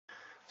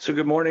So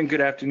good morning,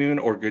 good afternoon,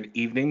 or good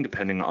evening,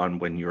 depending on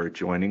when you're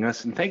joining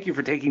us. And thank you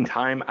for taking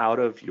time out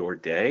of your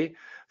day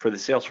for the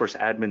Salesforce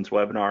Admins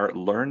webinar,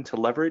 Learn to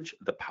Leverage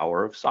the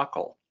Power of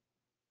SOQL.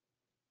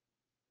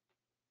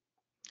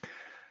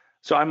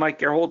 So I'm Mike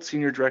Gerholdt,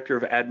 Senior Director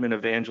of Admin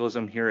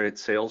Evangelism here at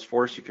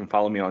Salesforce. You can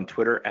follow me on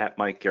Twitter at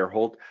Mike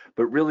Gerholdt.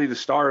 But really the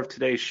star of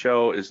today's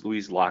show is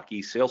Louise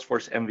Lockie,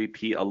 Salesforce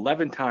MVP,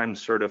 11 times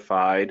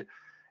certified.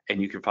 And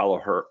you can follow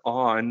her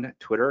on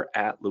Twitter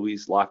at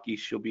Louise Lockie.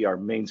 She'll be our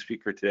main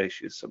speaker today.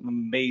 She has some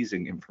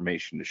amazing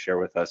information to share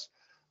with us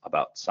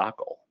about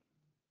SOQL.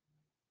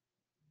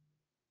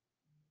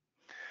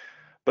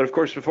 But of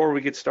course, before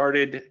we get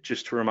started,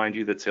 just to remind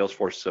you that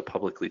Salesforce is a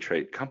publicly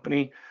traded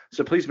company,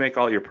 so please make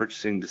all your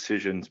purchasing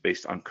decisions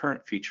based on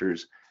current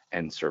features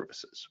and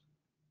services.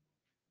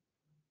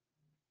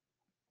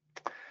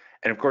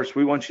 And of course,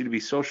 we want you to be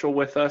social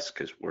with us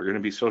because we're going to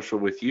be social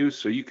with you.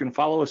 So you can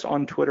follow us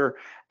on Twitter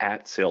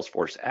at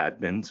Salesforce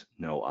Admins,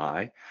 no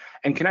I,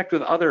 and connect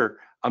with other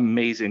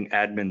amazing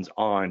admins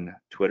on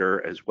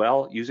Twitter as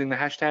well using the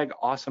hashtag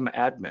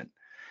AwesomeAdmin.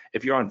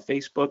 If you're on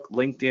Facebook,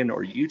 LinkedIn,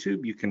 or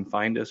YouTube, you can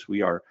find us.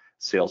 We are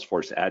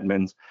Salesforce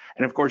Admins.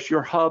 And of course,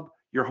 your hub,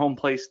 your home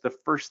place, the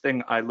first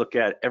thing I look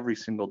at every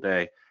single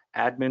day,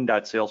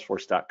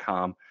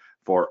 admin.salesforce.com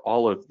for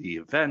all of the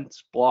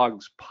events,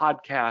 blogs,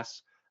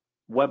 podcasts,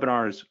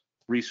 webinars,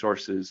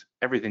 resources,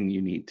 everything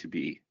you need to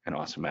be an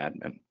awesome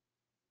admin.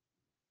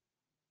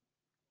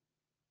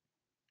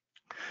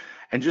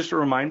 And just a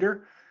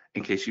reminder,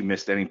 in case you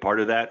missed any part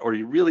of that, or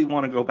you really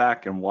want to go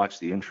back and watch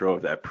the intro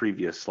of that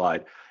previous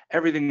slide,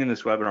 everything in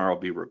this webinar will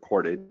be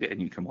recorded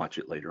and you can watch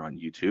it later on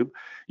YouTube.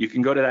 You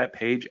can go to that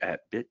page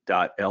at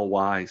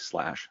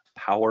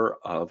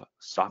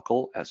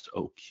bit.ly/powerofSOQL,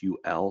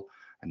 SOQL,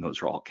 and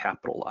those are all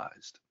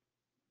capitalized.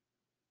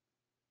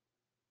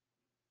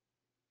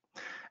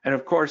 And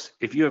of course,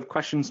 if you have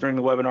questions during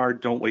the webinar,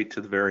 don't wait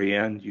to the very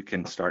end. You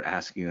can start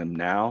asking them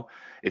now.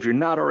 If you're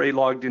not already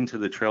logged into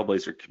the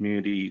Trailblazer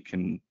community, you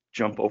can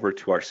jump over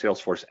to our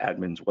Salesforce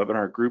Admins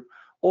webinar group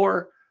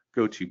or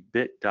go to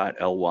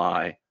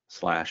bit.ly/admin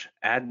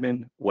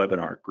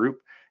webinar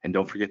group. And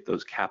don't forget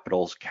those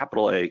capitals,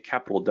 capital A,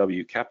 capital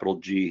W, capital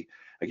G.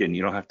 Again,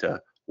 you don't have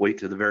to wait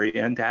to the very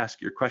end to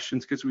ask your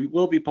questions because we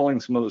will be pulling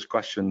some of those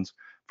questions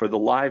for the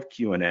live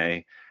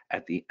Q&A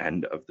at the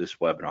end of this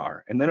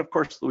webinar. And then of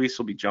course, Louise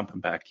will be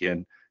jumping back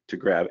in to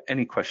grab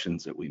any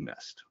questions that we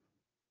missed.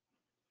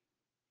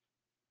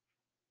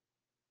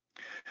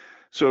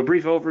 So a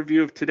brief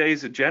overview of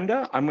today's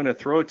agenda. I'm going to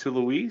throw it to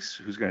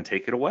Louise, who's going to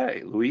take it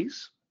away.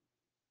 Louise?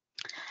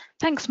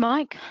 Thanks,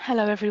 Mike.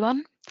 Hello,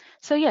 everyone.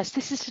 So yes,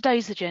 this is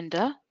today's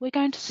agenda. We're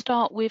going to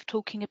start with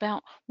talking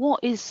about what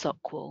is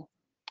SOQL.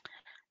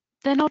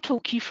 Then I'll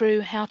talk you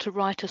through how to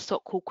write a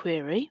SOQL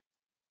query.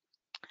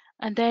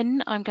 And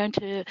then I'm going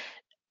to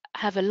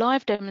have a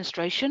live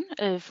demonstration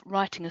of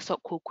writing a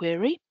SOQL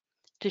query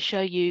to show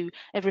you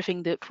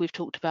everything that we've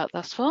talked about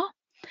thus far.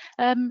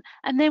 And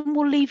then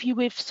we'll leave you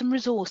with some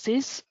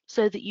resources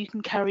so that you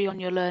can carry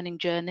on your learning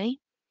journey.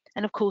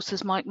 And of course,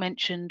 as Mike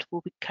mentioned, we'll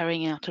be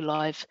carrying out a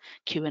live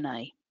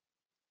Q&A.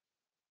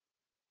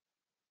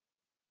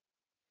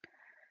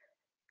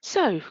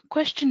 So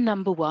question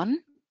number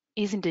one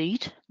is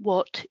indeed,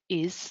 what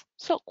is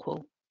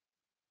SOQL?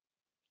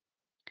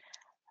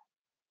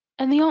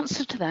 And the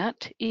answer to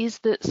that is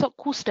that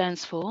SOQL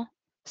stands for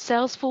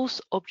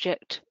Salesforce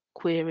Object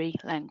Query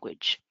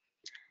Language.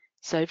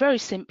 So very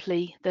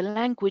simply, the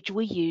language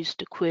we use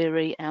to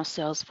query our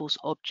Salesforce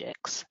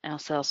objects, our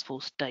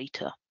Salesforce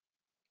data.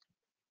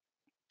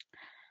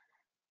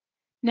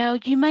 Now,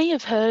 you may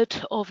have heard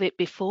of it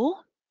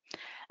before,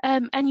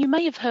 and you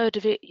may have heard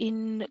of it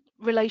in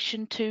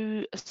relation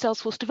to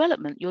Salesforce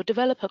development. Your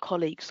developer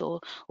colleagues or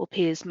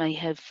peers may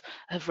have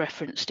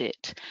referenced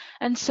it.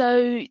 And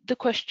so the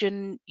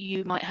question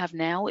you might have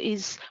now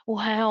is, well,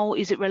 how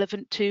is it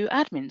relevant to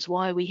admins?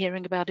 Why are we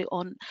hearing about it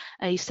on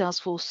a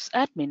Salesforce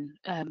admin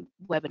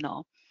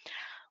webinar?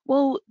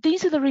 Well,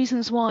 these are the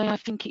reasons why I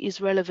think it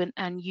is relevant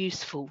and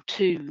useful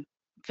to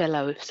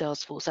fellow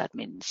Salesforce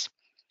admins.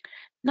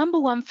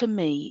 Number one for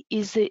me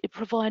is that it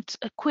provides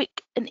a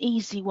quick and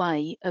easy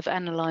way of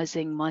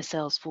analysing my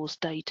Salesforce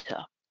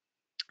data.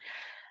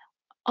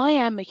 I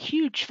am a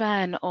huge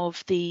fan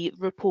of the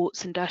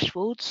reports and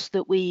dashboards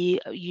that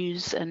we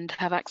use and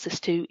have access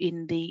to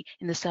in the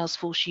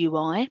Salesforce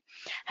UI.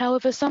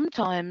 However,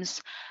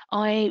 sometimes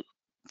I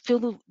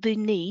feel the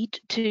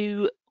need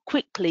to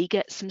quickly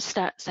get some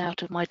stats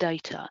out of my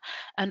data,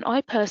 and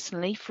I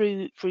personally,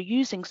 through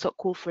using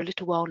SOQL for a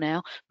little while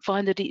now,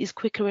 find that it is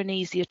quicker and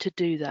easier to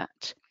do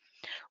that.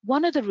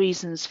 One of the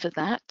reasons for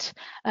that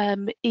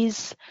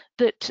is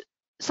that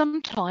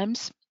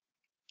sometimes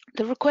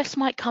the request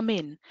might come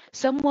in.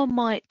 Someone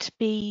might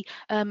be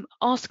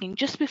asking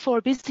just before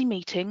a busy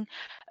meeting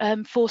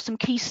for some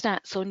key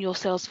stats on your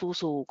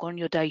Salesforce org, on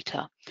your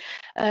data.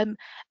 And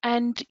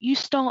you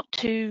start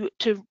to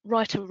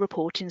write a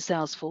report in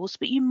Salesforce,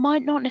 but you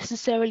might not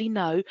necessarily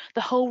know the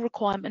whole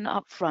requirement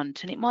up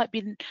front, and it might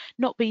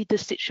not be the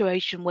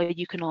situation where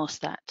you can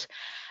ask that.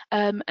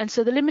 And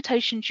so the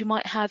limitations you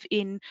might have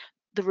in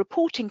the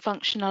reporting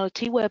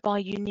functionality, whereby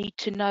you need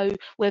to know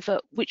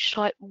which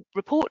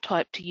report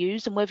type to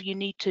use and whether you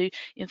need to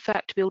in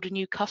fact build a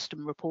new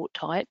custom report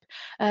type.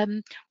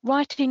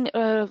 Writing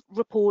a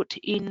report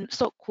in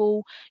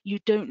SOQL, you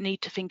don't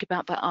need to think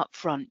about that up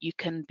front. You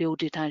can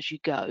build it as you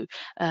go,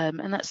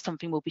 and that's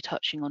something we'll be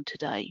touching on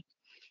today.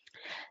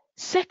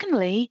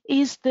 Secondly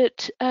is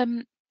that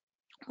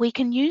we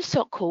can use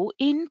SOQL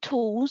in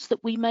tools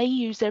that we may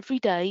use every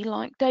day,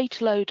 like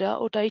Data Loader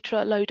or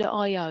Data Loader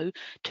IO,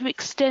 to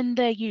extend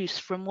their use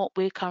from what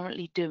we're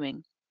currently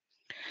doing.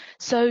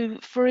 So,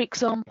 for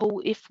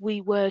example, if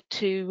we were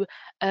to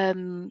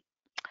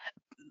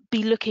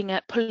be looking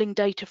at pulling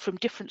data from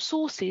different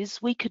sources,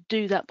 we could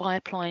do that by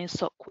applying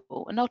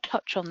SOQL, and I'll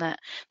touch on that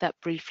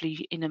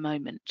briefly in a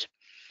moment.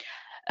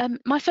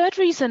 My third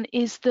reason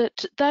is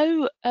that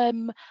though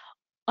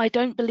I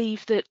don't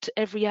believe that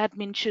every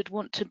admin should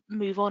want to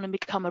move on and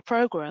become a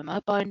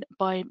programmer.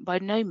 By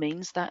no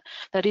means, that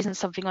isn't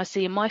something I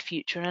see in my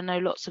future, and I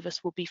know lots of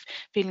us will be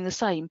feeling the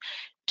same.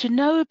 To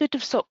know a bit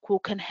of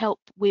SOQL can help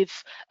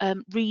with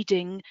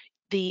reading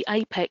the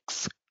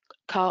Apex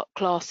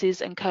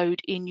classes and code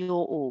in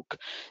your org.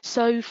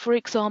 So, for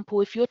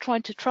example, if you're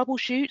trying to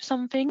troubleshoot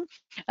something,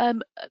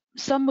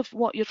 some of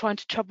what you're trying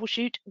to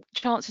troubleshoot,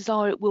 chances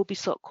are it will be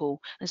SOQL.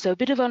 And so a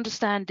bit of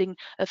understanding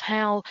of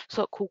how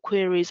SOQL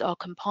queries are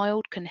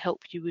compiled can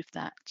help you with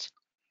that.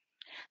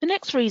 The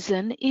next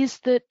reason is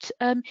that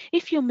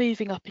if you're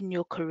moving up in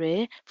your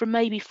career from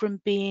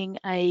being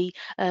a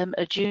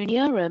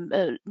junior,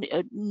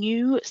 a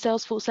new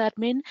Salesforce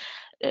admin,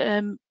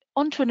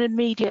 onto an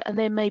immediate and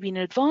then maybe an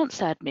advanced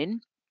admin,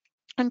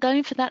 and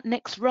going for that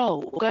next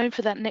role or going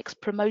for that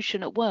next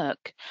promotion at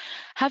work,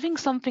 having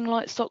something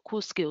like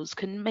SOQL skills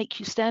can make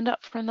you stand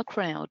up from the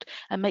crowd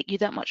and make you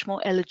that much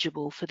more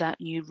eligible for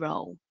that new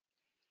role.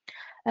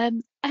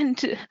 And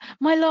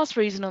my last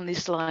reason on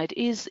this slide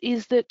is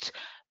that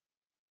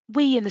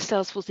we in the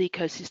Salesforce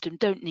ecosystem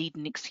don't need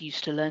an excuse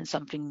to learn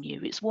something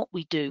new. It's what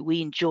we do. We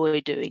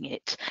enjoy doing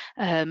it,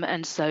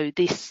 and so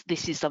this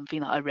is something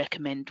that I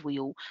recommend we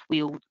all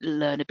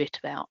learn a bit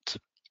about.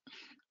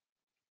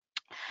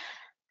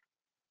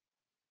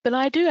 But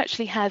I do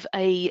actually have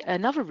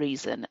another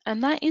reason,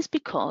 and that is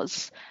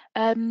because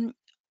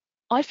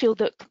I feel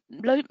that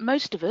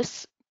most of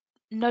us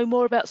know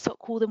more about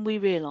SOQL than we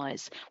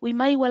realise. We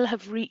may well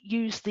have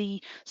used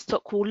the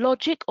SOQL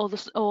logic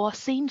or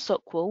seen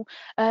SOQL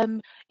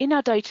in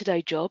our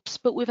day-to-day jobs,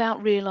 but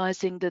without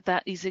realising that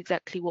that is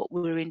exactly what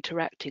we're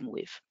interacting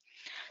with.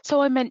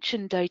 So I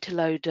mentioned Data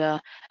Loader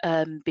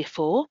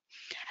before,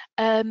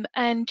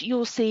 and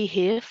you'll see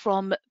here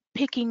from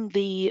picking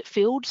the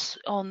fields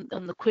on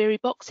the query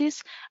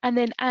boxes and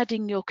then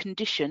adding your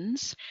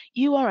conditions,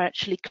 you are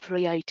actually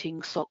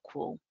creating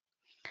SOQL.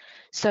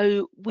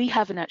 So we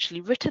haven't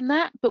actually written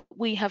that, but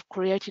we have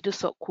created a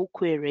SOQL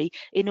query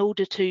in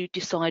order to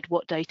decide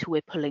what data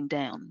we're pulling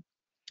down.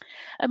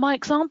 And my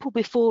example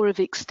before of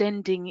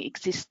extending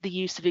the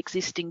use of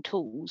existing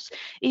tools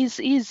is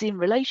in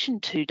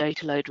relation to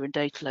Data Loader and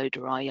Data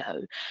Loader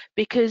IO,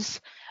 because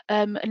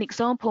an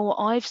example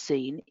I've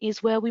seen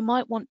is where we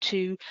might want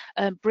to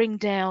bring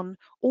down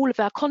all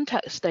of our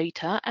contacts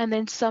data and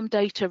then some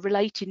data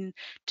relating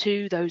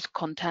to those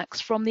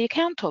contacts from the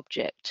account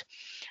object.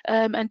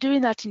 And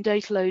doing that in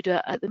Data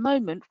Loader at the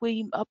moment,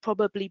 we are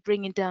probably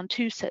bringing down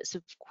two sets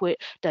of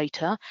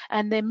data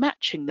and then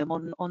matching them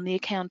on the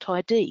account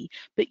ID.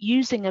 But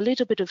using a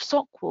little bit of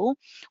SOQL,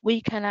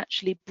 we can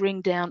actually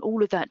bring down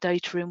all of that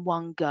data in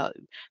one go.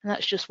 And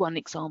that's just one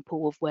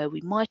example of where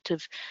we might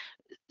have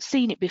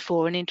seen it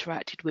before and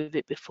interacted with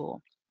it before.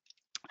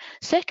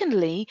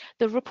 Secondly,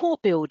 the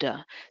report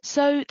builder.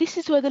 So this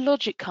is where the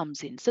logic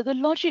comes in. So the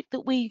logic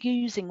that we're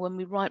using when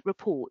we write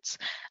reports,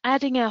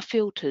 adding our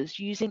filters,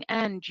 using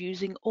and,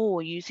 using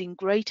or, using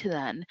greater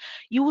than,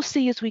 you will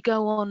see as we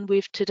go on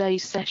with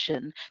today's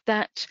session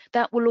that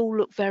will all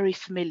look very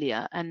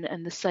familiar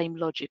and the same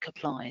logic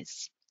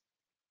applies.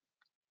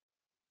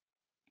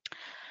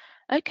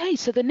 Okay,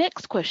 so the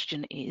next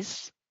question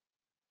is,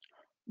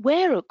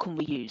 where can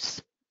we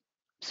use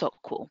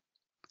SOQL?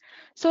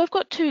 So I've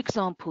got two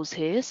examples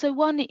here. So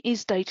one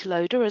is Data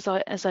Loader,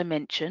 as I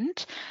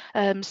mentioned.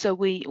 So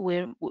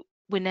we're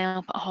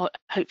now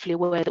hopefully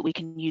aware that we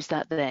can use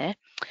that there.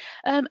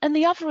 And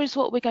the other is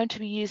what we're going to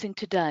be using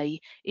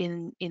today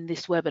in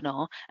this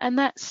webinar, and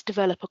that's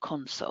Developer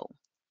Console.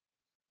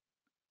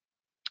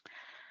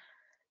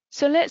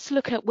 So let's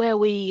look at where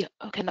we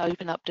can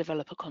open up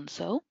Developer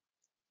Console.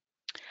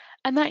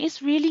 And that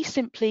is really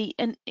simply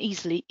and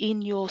easily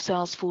in your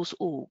Salesforce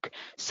org.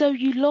 So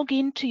you log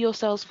into your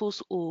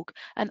Salesforce org,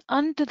 and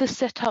under the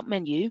Setup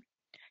menu,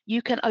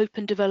 you can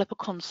open Developer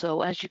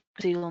Console, as you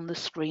can see on the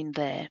screen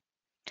there.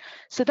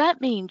 So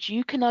that means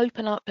you can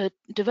open up a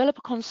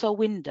Developer Console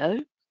window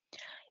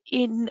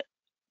in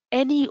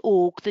any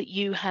org that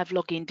you have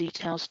login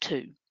details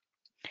to.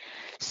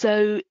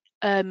 So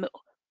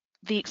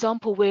the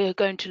example we're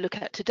going to look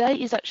at today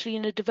is actually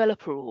in a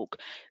developer org.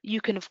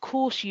 You can, of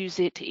course, use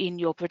it in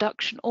your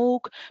production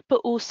org,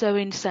 but also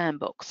in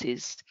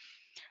sandboxes.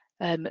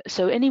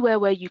 So anywhere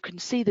where you can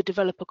see the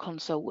developer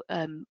console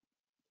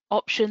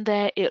option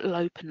there, it'll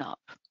open up.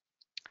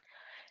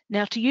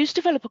 Now, to use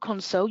developer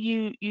console,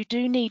 you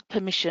do need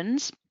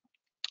permissions.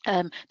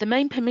 The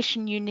main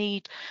permission you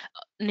need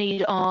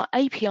are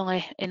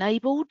API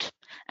enabled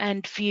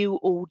and view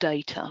all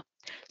data.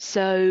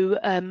 So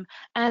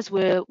as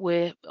we're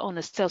on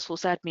a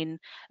Salesforce admin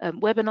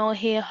webinar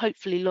here,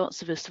 hopefully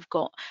lots of us have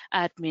got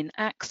admin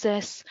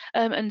access,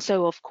 and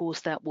so of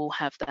course that will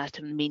have that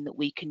and mean that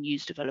we can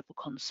use developer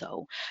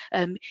console.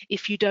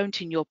 If you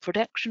don't in your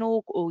production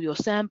org or your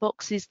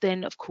sandboxes,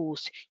 then of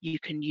course you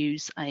can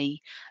use a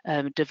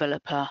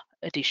developer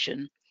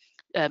edition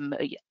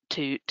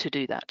to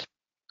do that.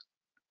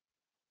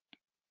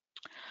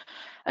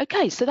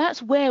 Okay, so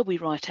that's where we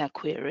write our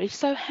query.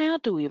 So how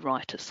do we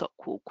write a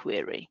SOQL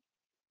query?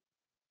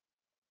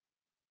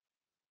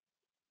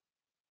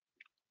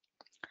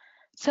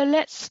 So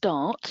let's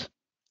start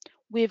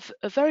with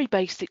a very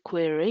basic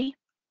query.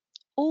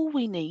 All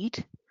we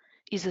need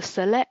is a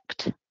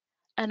select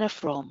and a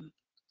from.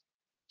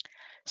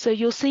 So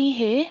you'll see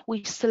here,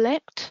 we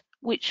select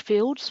which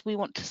fields we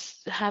want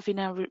to have in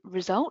our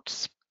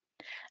results,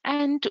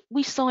 and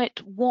we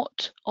cite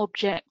what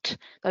object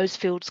those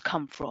fields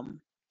come from.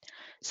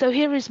 So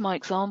here is my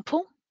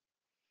example.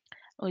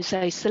 We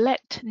say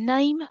select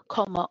name,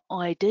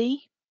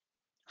 ID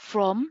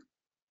from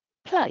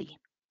play.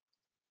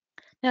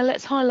 Now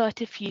let's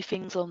highlight a few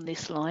things on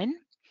this line.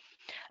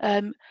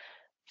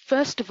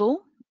 First of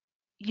all,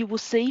 you will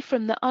see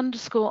from the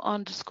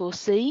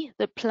 __c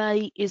that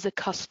play is a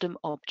custom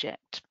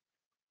object.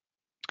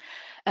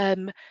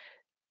 And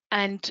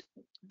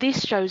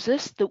this shows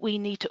us that we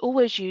need to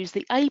always use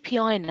the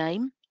API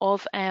name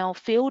of our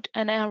field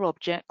and our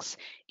objects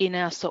in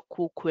our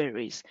SOQL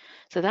queries.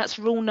 So that's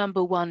rule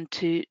number one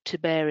to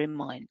bear in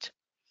mind.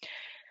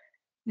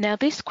 Now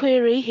this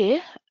query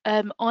here,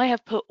 I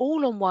have put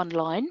all on one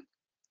line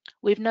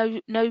with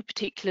no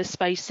particular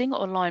spacing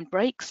or line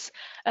breaks,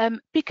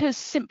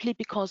 simply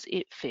because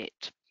it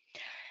fit.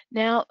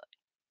 Now,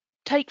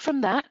 take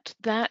from that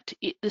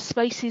the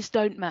spaces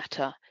don't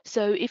matter.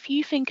 So if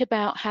you think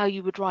about how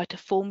you would write a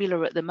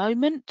formula at the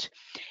moment,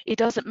 it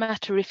doesn't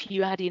matter if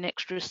you add in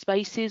extra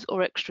spaces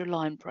or extra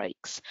line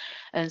breaks,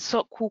 and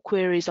SOQL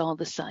queries are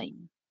the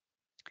same.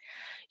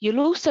 You'll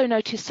also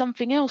notice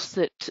something else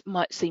that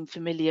might seem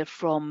familiar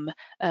from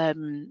a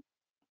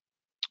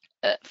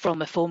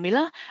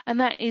formula,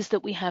 and that is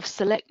that we have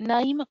select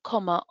name,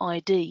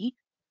 ID,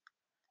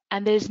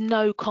 and there's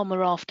no comma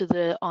after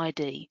the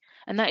ID.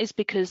 And that is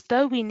because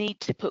though we need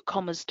to put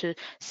commas to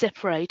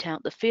separate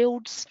out the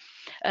fields,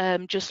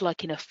 just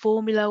like in a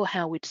formula or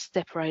how we'd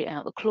separate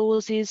out the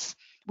clauses,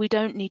 we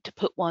don't need to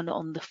put one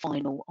on the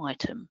final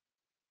item.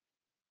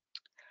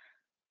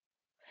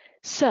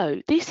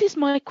 So this is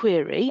my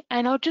query,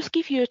 and I'll just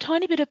give you a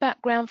tiny bit of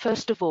background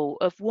first of all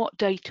of what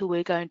data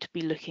we're going to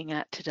be looking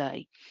at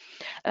today.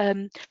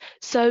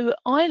 So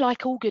I,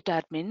 like all good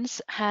admins,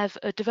 have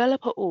a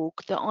developer org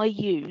that I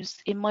use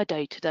in my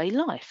day-to-day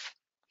life.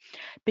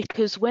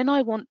 Because when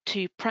I want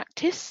to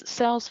practice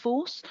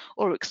Salesforce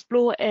or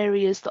explore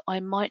areas that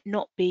I might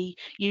not be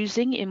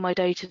using in my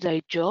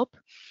day-to-day job,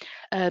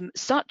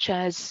 such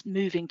as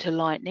moving to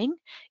Lightning,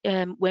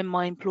 when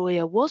my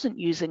employer wasn't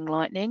using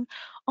Lightning,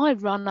 I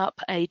run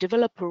up a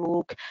developer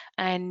org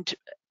and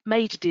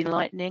made it in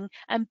Lightning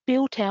and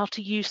built out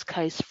a use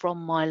case from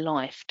my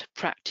life to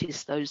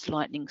practice those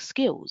Lightning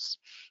skills.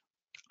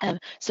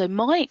 So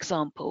my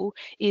example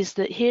is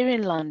that here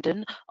in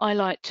London, I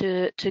like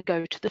to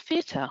go to the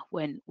theatre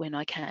when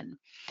I can.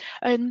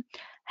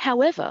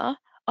 However,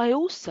 I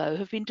also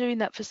have been doing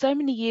that for so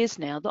many years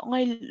now that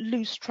I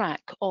lose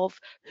track of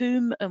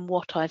whom and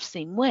what I've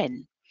seen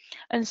when.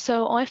 And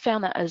so I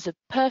found that as a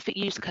perfect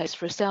use case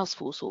for a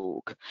Salesforce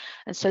org.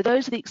 And so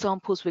those are the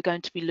examples we're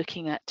going to be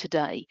looking at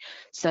today.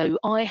 So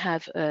I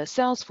have a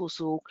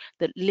Salesforce org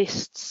that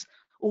lists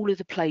all of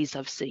the plays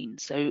I've seen.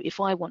 So if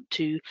I want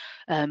to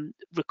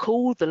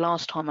recall the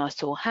last time I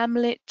saw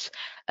Hamlet,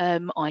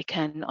 I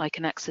can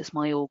access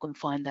my org and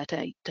find that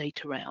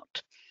data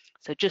out.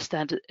 So just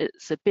that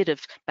it's a bit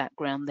of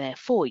background there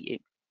for you.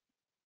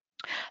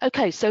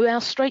 Okay, so our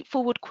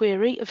straightforward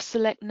query of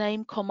select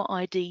name,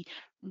 ID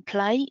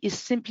play is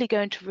simply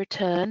going to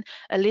return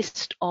a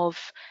list of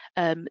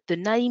the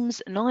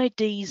names and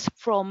IDs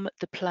from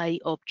the play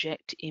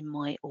object in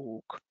my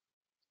org.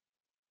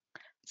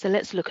 So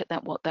let's look at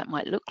that, what that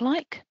might look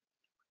like.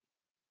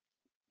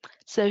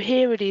 So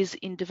here it is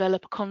in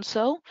Developer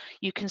Console.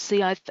 You can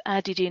see I've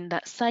added in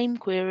that same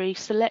query,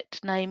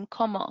 select name,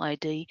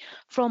 ID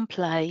from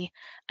play,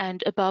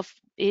 and above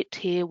it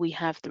here we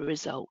have the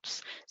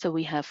results. So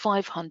we have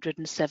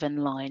 507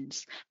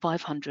 lines,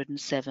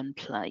 507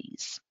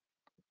 plays.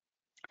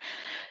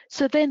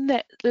 So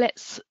then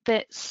let's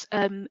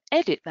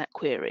edit that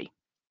query.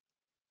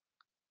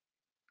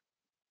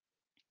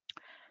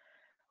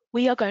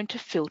 we are going to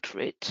filter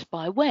it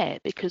by where,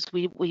 because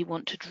we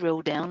want to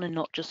drill down and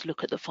not just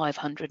look at the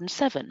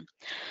 507.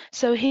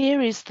 So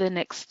here is the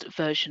next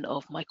version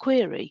of my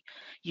query.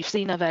 You've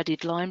seen I've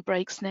added line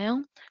breaks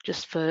now,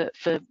 just for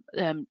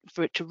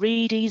it to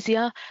read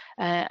easier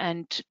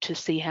and to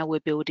see how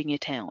we're building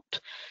it out.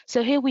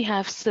 So here we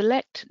have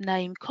select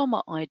name,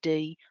 comma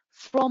ID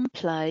from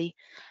play,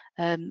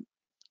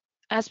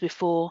 as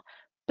before,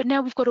 but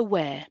now we've got a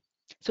where.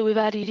 So we've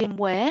added in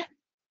where,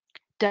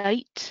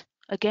 date,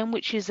 again,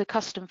 which is a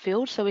custom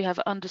field. So we have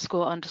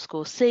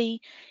 _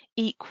 C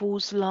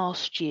equals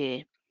last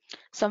year.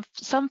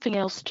 Something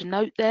else to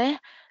note there,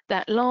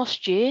 that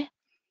last year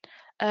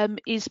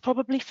is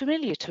probably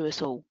familiar to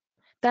us all.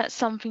 That's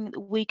something that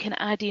we can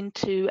add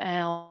into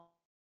our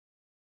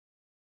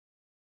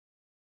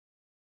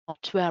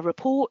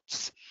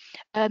reports,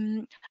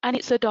 and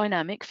it's a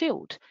dynamic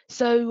field.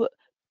 So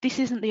this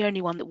isn't the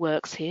only one that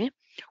works here.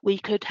 We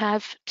could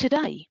have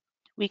today,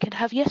 we could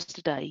have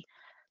yesterday,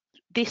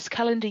 this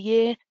calendar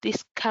year,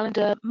 this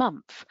calendar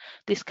month,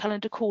 this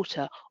calendar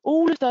quarter,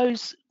 all of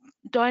those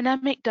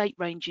dynamic date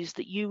ranges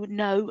that you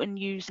know and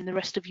use in the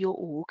rest of your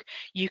org,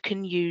 you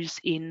can use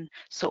in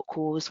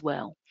SOQL as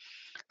well.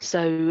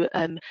 So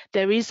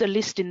there is a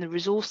list in the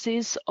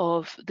resources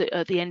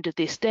at the end of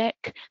this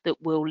deck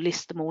that will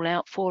list them all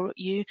out for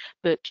you,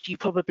 but you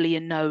probably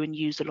know and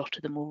use a lot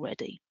of them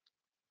already.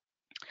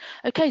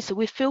 Okay, so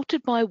we've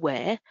filtered by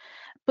where,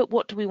 but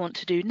what do we want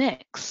to do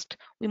next?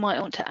 We might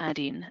want to add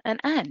in an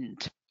and.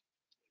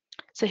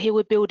 So here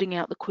we're building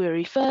out the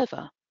query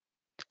further.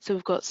 So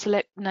we've got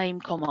select name,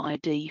 comma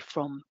ID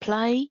from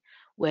play,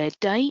 where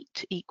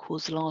date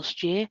equals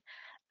last year,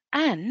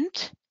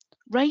 and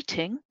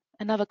rating,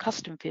 another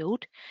custom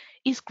field,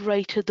 is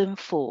greater than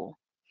 4.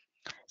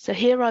 So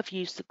here I've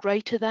used the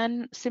greater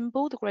than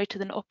symbol, the greater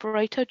than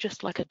operator,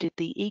 just like I did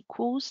the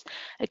equals.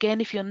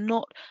 Again, if you're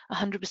not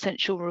 100%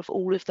 sure of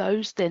all of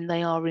those, then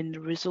they are in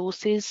the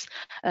resources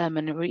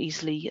and are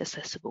easily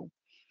accessible.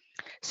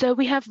 So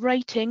we have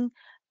rating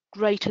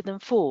greater than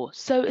 4.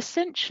 So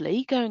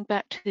essentially, going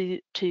back to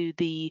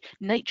the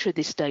nature of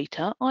this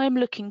data, I'm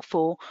looking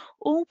for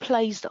all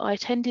plays that I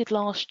attended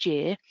last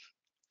year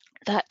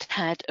that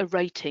had a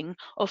rating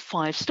of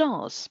 5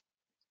 stars.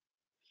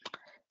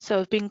 So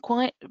I've been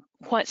quite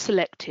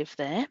selective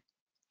there,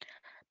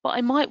 but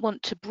I might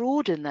want to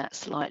broaden that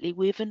slightly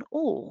with an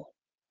or.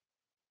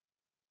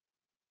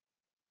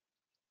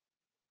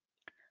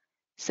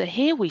 So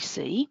here we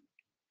see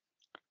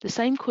the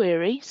same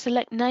query,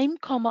 select name,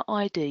 comma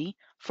ID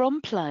from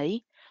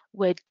play,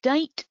 where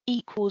date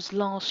equals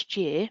last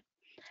year,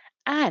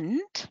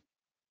 and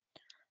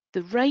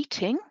the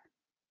rating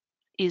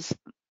is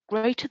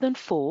greater than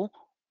 4,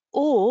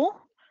 or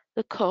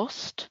the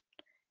cost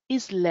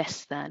is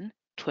less than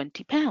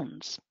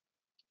 £20.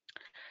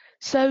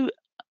 So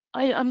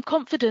I'm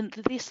confident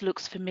that this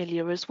looks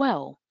familiar as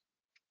well,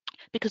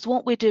 because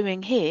what we're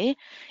doing here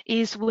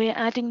is we're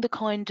adding the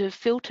kind of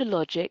filter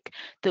logic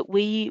that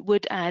we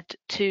would add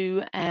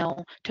to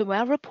our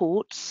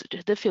reports,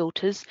 to the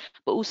filters,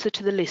 but also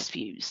to the list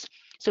views.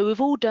 So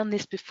we've all done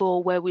this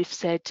before, where we've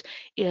said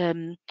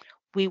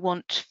we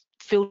want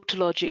filter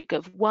logic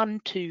of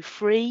 1, 2,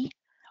 3,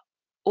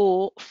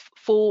 or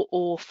 4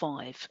 or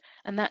 5,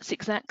 and that's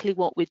exactly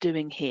what we're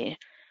doing here.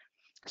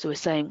 So we're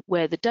saying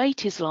where the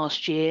date is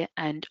last year,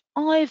 and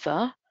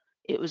either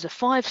it was a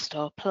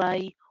 5-star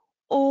play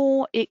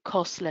or it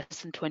costs less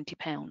than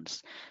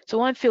 £20.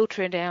 So I'm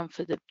filtering down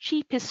for the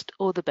cheapest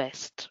or the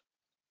best.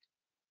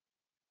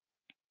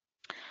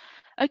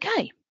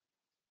 Okay,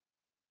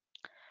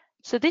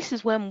 so this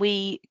is when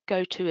we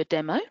go to a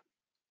demo.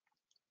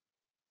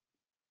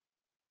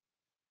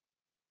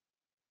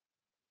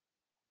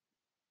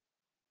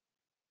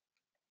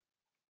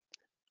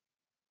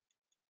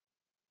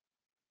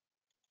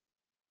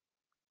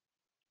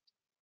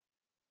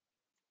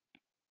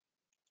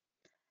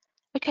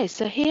 Okay,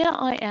 so here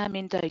I am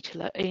in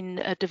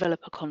a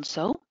developer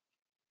console,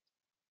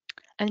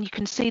 and you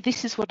can see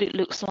this is what it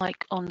looks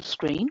like on the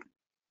screen.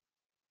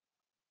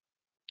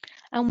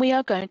 And we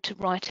are going to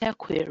write our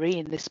query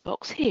in this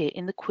box here,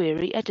 in the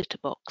query editor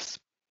box.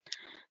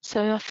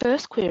 So our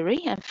first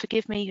query, and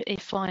forgive me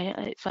if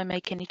I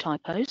make any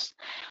typos,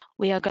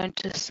 we are going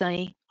to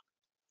say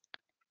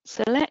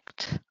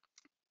select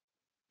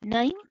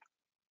name,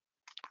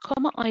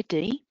 comma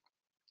ID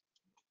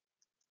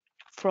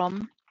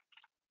from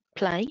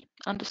play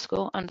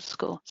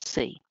 _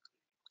 C.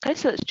 Okay,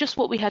 so that's just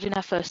what we had in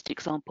our first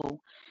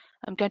example.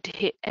 I'm going to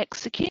hit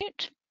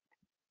execute.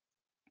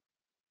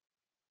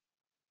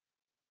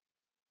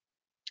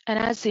 And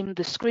as in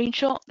the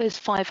screenshot, there's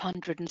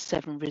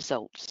 507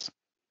 results.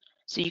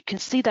 So you can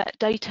see that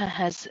data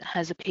has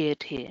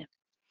appeared here.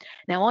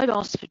 Now I've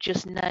asked for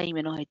just name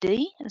and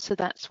ID, and so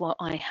that's what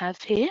I have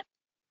here.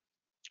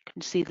 You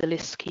can see the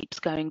list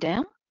keeps going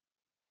down.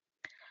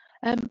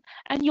 And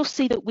you'll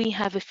see that we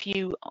have a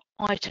few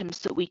items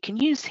that we can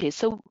use here.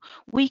 So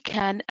we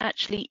can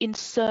actually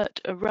insert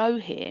a row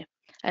here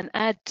and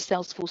add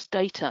Salesforce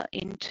data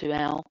into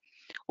our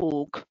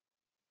org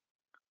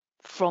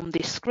from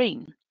this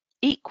screen.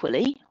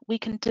 Equally, we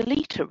can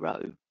delete a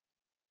row.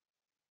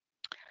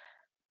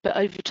 But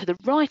over to the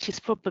right is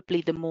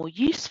probably the more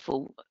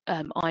useful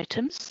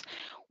items.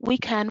 We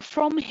can,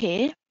 from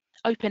here,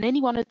 open any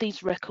one of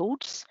these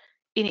records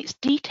in its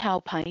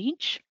detail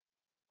page,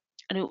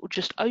 and it will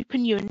just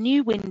open you a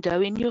new window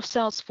in your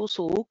Salesforce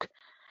org,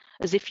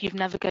 as if you've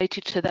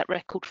navigated to that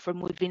record from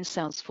within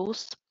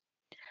Salesforce.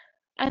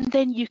 And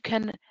then you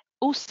can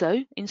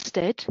also,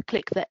 instead,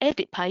 click the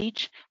edit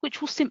page, which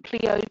will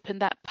simply open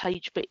that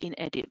page but in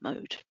edit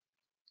mode.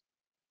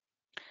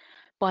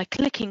 By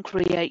clicking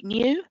Create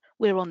New,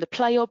 we're on the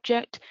Play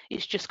object.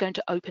 It's just going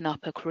to open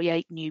up a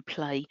Create New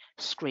Play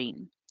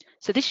screen.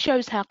 So this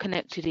shows how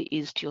connected it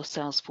is to your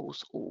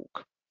Salesforce org.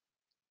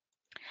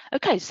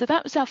 Okay, so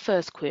that was our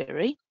first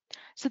query.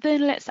 So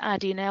then let's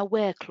add in our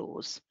where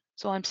clause.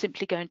 So I'm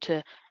simply going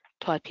to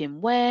type in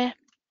where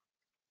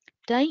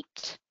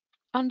date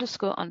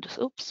underscore,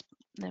 oops,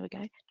 there we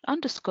go,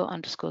 underscore,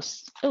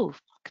 oh,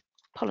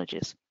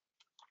 apologies.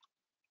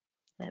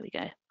 There we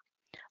go.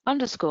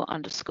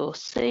 Underscore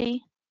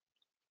C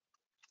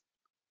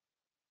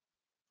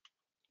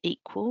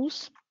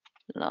equals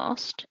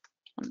last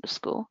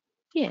underscore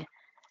year.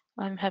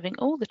 I'm having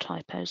all the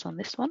typos on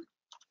this one.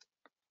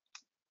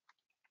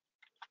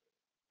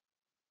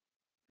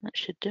 That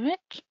should do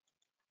it.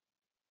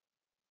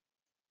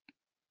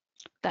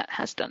 That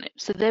has done it.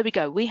 So there we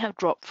go. We have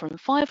dropped from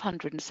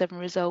 507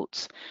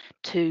 results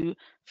to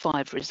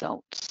 5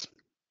 results.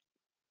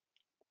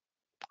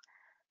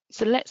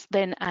 So let's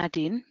then add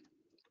in,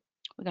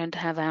 we're going to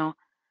have our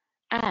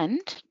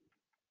and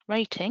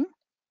rating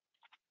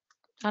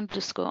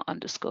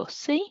underscore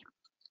C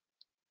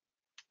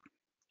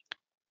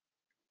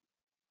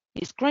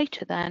is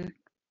greater than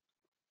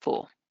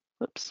 4.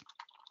 Whoops.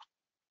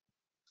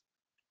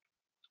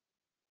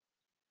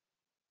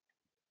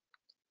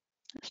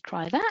 Let's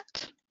try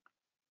that.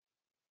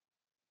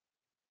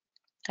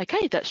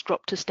 Okay, that's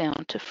dropped us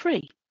down to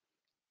 3.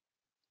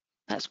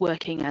 That's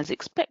working as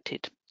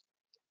expected.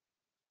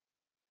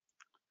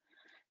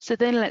 So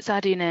then let's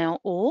add in our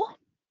or. I'm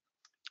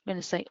going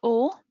to say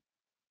or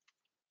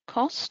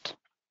cost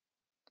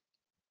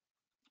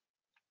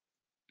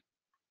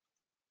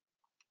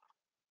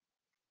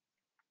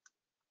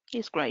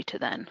is greater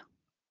than,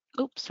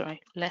 oops, sorry,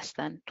 less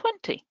than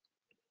 20.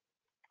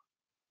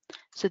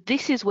 So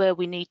this is where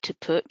we need to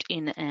put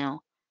in our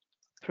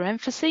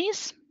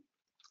parentheses,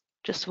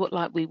 just what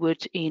like we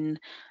would in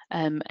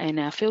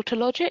our filter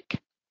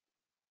logic.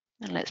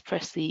 And let's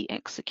press the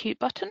execute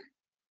button.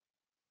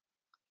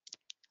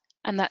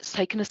 And that's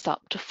taken us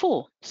up to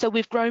 4. So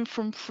we've grown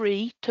from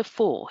 3 to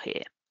 4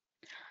 here.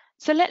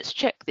 So let's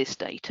check this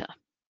data.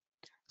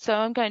 So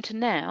I'm going to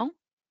now,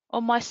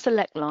 on my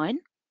select line,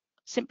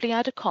 simply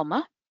add a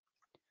comma,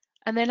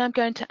 and then I'm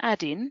going to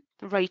add in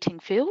the rating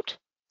field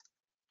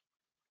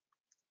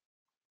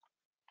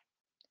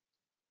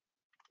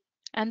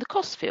and the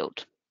cost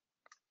field.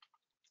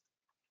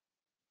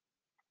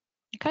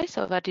 Okay,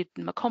 so I've added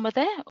my comma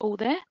there, all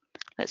there.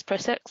 Let's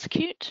press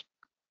execute.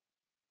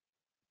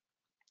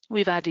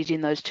 We've added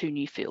in those 2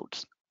 new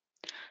fields.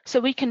 So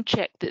we can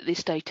check that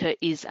this data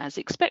is as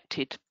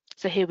expected.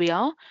 So here we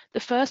are. The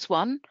first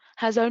one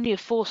has only a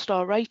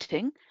 4-star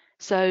rating,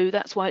 so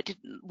that's why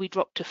we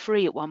dropped to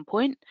 3 at one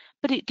point,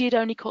 but it did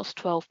only cost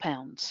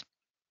 £12.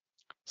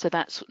 So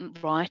that's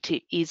right,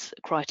 it is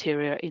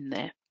criteria in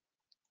there.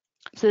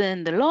 So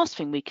then the last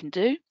thing we can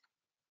do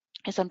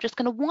is I'm just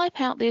going to wipe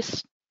out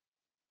this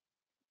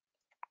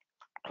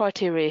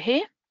criteria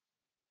here.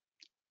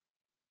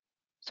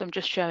 So I'm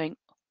just showing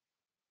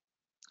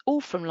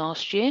all from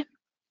last year,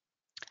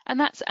 and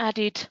that's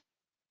added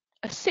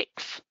a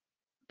 5th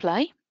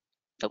play,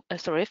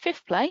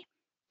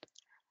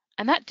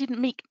 and that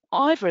didn't meet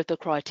either of the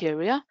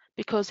criteria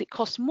because it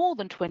cost more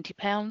than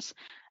 £20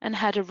 and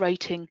had a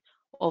rating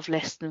of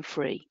less than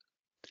 3.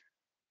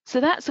 So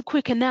that's a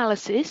quick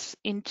analysis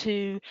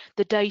into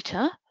the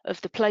data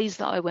of the plays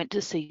that I went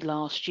to see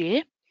last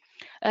year.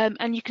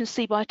 And you can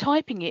see by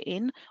typing it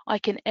in, I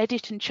can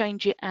edit and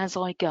change it as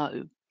I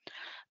go.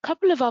 A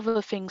couple of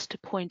other things to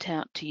point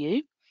out to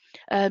you.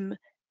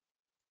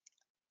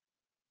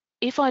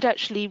 If I'd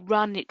actually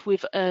run it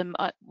with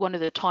one of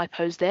the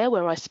typos there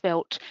where I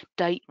spelt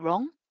date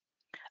wrong,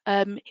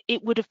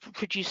 it would have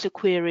produced a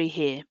query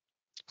here.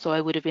 So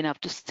I would have been able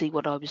to see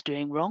what I was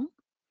doing wrong.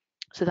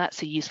 So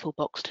that's a useful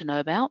box to know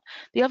about.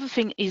 The other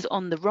thing is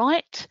on the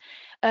right,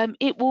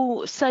 it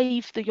will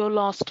save your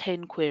last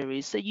 10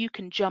 queries. So you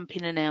can jump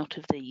in and out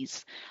of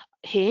these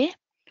here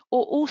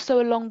or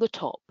also along the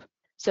top.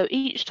 So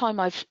each time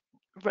I've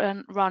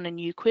run a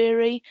new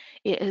query,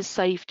 it has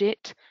saved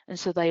it, and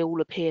so they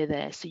all appear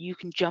there. So you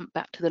can jump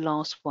back to the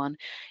last one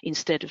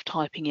instead of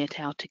typing it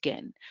out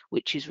again,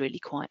 which is really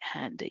quite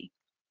handy.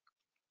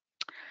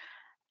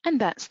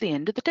 And that's the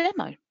end of the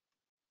demo.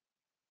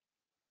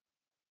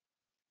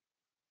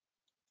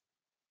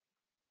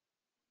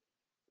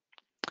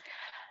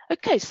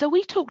 Okay, so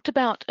we talked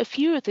about a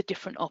few of the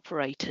different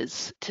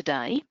operators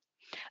today,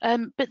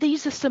 but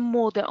these are some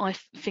more that I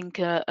think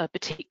are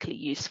particularly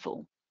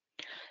useful.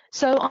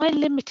 So I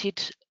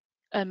limited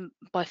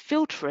by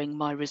filtering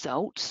my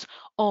results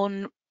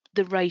on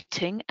the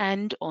rating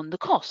and on the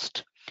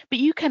cost. But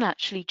you can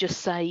actually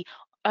just say,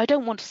 I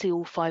don't want to see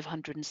all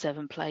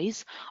 507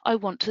 plays, I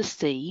want to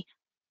see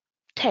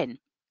 10.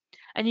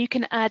 And you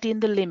can add in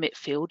the limit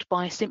field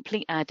by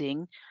simply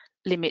adding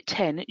limit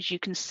 10, as you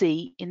can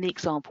see in the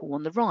example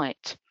on the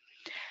right.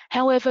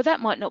 However, that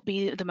might not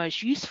be the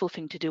most useful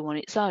thing to do on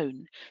its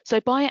own.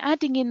 So by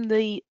adding in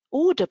the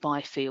order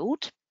by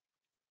field,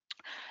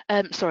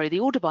 the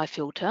order by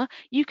filter,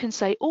 you can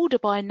say order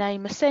by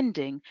name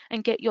ascending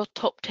and get your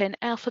top 10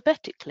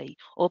 alphabetically,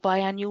 or by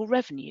annual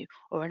revenue,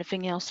 or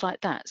anything else like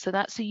that. So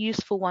that's a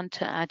useful one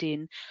to add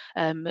in,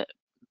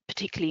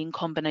 particularly in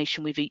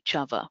combination with each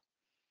other.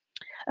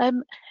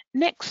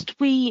 Next,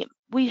 we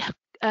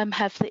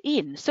have the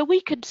in. So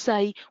we could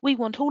say we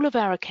want all of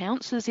our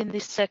accounts, as in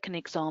this second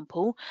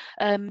example,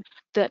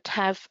 they're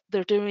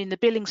doing the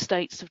billing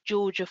states of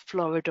Georgia,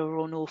 Florida,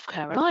 or North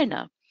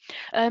Carolina.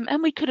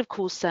 And we could, of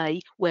course,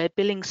 say where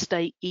billing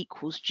state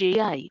equals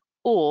GA,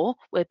 or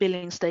where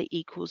billing state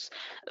equals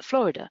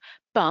Florida.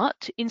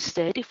 But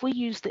instead, if we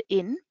use the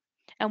in,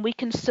 and we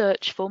can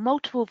search for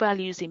multiple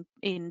values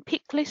in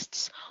pick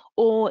lists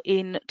or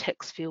in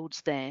text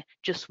fields there,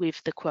 just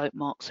with the quote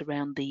marks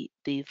around the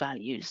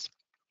values.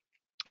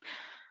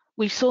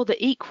 We saw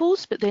the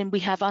equals, but then we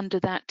have under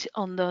that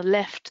on the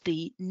left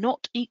the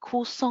not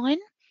equal sign,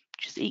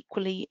 which is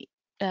equally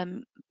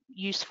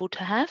useful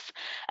to have.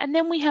 And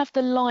then we have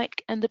the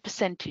like and the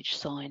percentage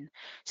sign.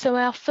 So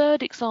our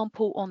third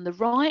example on the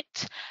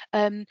right,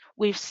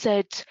 we've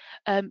said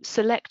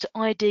select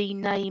ID,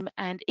 name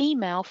and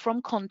email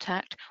from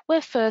contact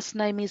where first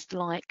name is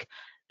like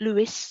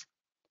Louise,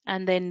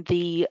 and then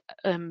the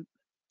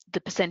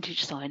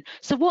percentage sign.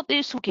 So what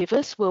this will give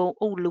us will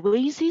all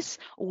Louises,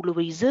 all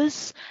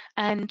Louises,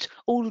 and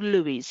all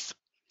Louis.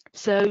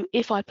 So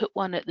if I put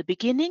one at the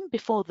beginning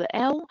before the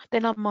L,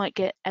 then I might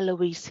get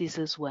Eloises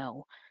as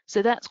well.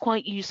 So that's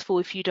quite useful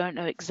if you don't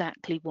know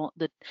exactly what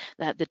the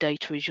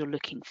data is you're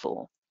looking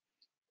for.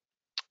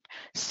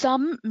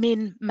 Sum,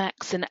 min,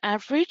 max and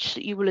average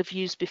that you will have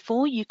used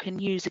before, you can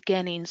use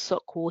again in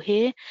SOQL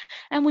here.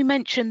 And we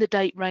mentioned the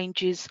date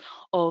ranges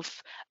of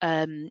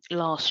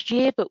last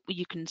year, but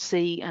you can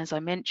see, as I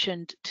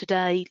mentioned,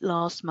 today,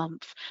 last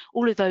month,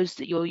 all of those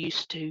that you're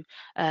used to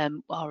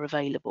are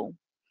available.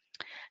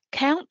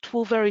 Count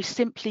will very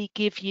simply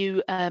give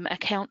you a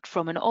count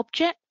from an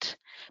object,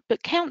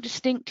 but count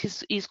distinct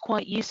is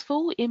quite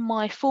useful. In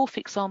my fourth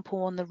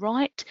example on the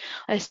right,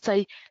 I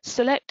say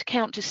select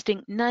count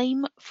distinct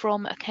name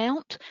from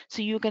account.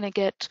 So you're going to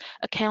get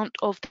a count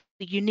of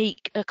the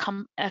unique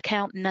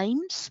account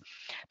names,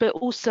 but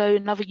also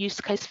another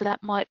use case for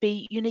that might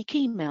be unique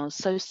emails.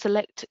 So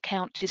select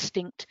count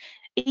distinct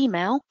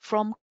email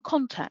from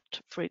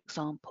contact, for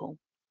example.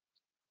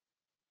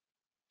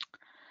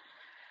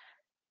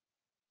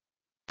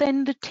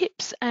 Then the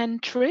tips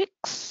and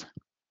tricks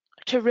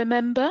to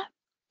remember.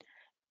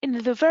 In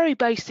the very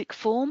basic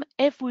form,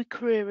 every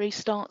query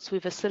starts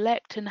with a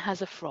select and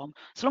has a from.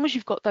 As long as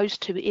you've got those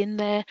two in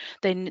there,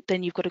 then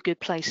you've got a good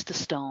place to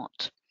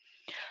start.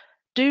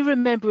 Do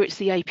remember it's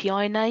the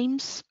API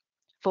names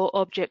for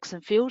objects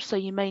and fields, so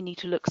you may need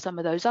to look some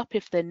of those up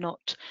if they're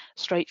not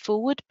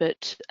straightforward,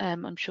 but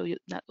I'm sure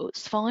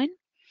that's fine.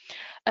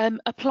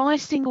 Apply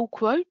single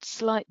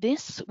quotes like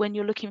this when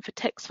you're looking for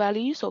text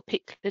values or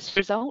pick list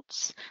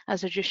results,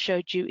 as I just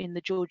showed you in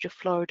the Georgia,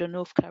 Florida,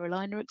 North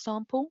Carolina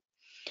example.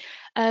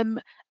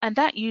 And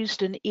that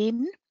used an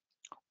in,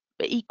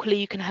 but equally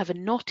you can have a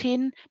not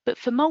in, but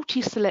for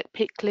multi-select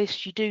pick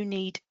lists, you do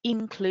need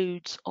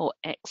includes or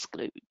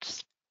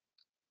excludes.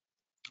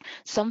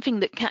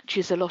 Something that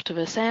catches a lot of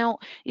us out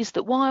is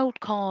that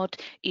wildcard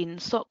in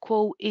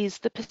SOQL is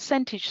the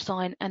percentage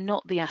sign and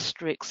not the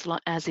asterisk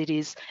as it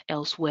is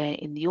elsewhere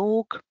in the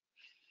org.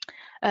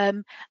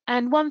 And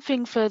one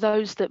thing for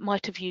those that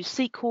might have used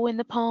SQL in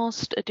the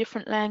past, a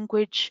different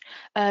language,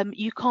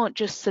 you can't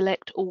just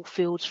select all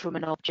fields from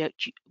an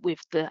object with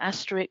the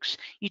asterisks.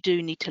 You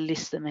do need to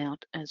list them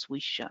out as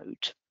we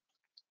showed.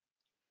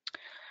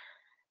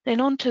 Then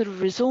on to the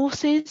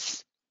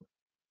resources.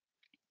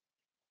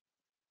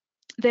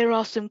 There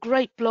are some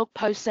great blog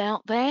posts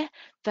out there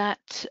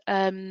that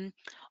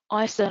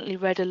I certainly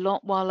read a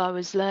lot while I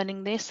was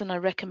learning this, and I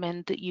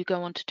recommend that you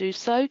go on to do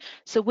so.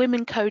 So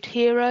Women Code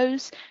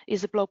Heroes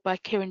is a blog by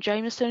Kieran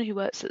Jameson, who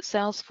works at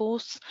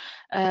Salesforce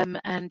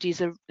and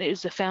is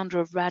a founder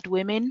of Rad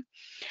Women.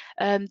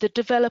 The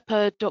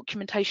developer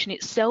documentation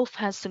itself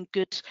has some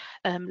good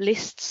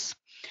lists.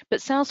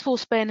 But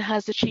Salesforce Ben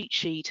has a cheat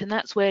sheet, and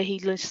that's where he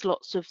lists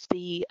lots of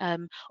the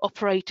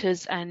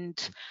operators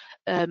and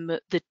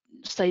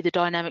the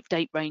dynamic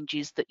date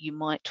ranges that you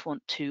might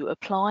want to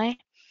apply.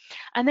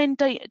 And then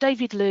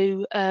David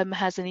Liu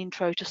has an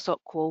intro to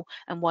SOQL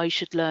and why you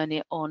should learn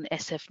it on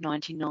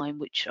SF99,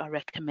 which I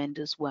recommend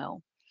as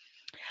well.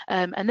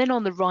 And then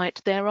on the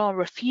right, there are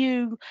a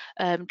few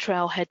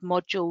Trailhead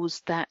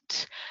modules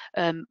that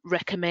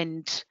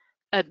recommend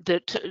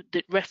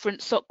that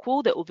reference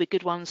SOQL that will be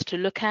good ones to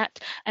look at.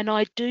 And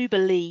I do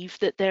believe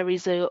that there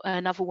is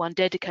another one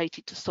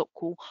dedicated to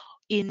SOQL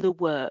in the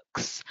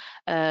works.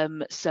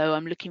 So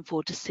I'm looking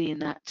forward to seeing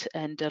that,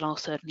 and I'll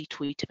certainly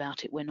tweet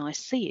about it when I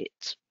see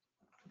it.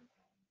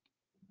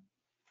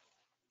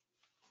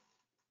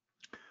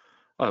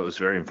 Well, it was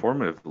very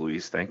informative,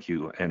 Louise. Thank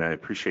you. And I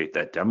appreciate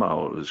that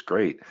demo. It was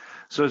great.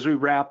 So as we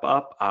wrap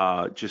up,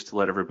 just to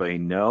let everybody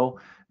know,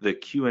 the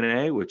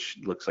Q&A, which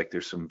looks like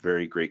there's some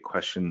very great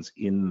questions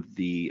in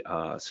the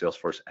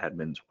Salesforce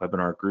admins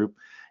webinar group.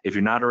 If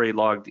you're not already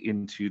logged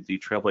into the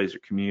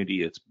Trailblazer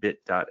community, it's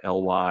bit.ly/admin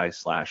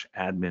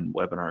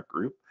webinar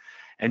group.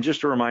 And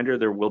just a reminder,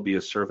 there will be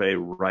a survey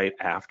right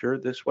after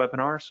this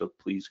webinar, so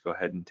please go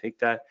ahead and take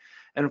that.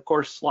 And of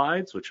course,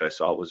 slides, which I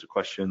saw was a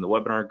question in the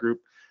webinar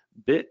group,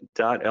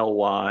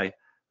 bit.ly/power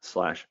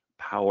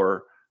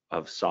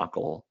of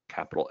SOQL,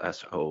 capital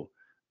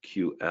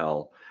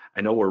SOQL.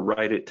 I know we're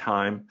right at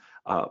time,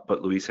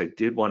 but Louise, I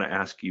did want to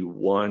ask you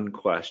one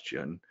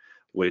question,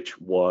 which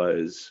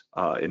was,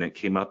 and it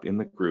came up in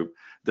the group,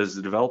 does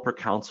the developer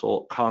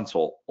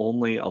console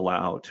only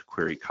allow to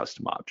query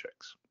custom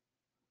objects?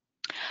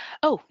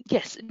 Oh,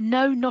 yes.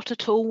 No, not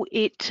at all.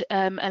 It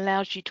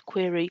allows you to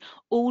query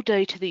all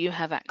data that you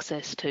have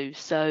access to.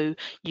 So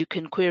you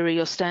can query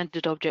your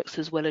standard objects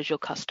as well as your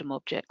custom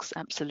objects.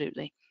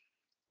 Absolutely.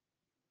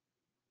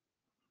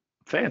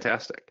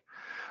 Fantastic.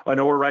 I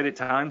know we're right at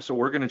time, so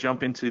we're going to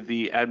jump into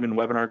the admin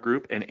webinar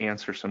group and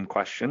answer some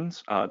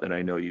questions that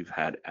I know you've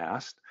had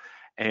asked.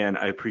 And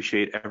I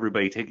appreciate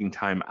everybody taking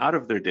time out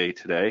of their day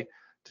today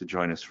to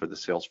join us for the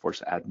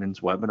Salesforce admins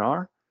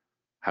webinar.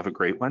 Have a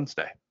great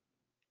Wednesday.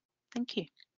 Thank you.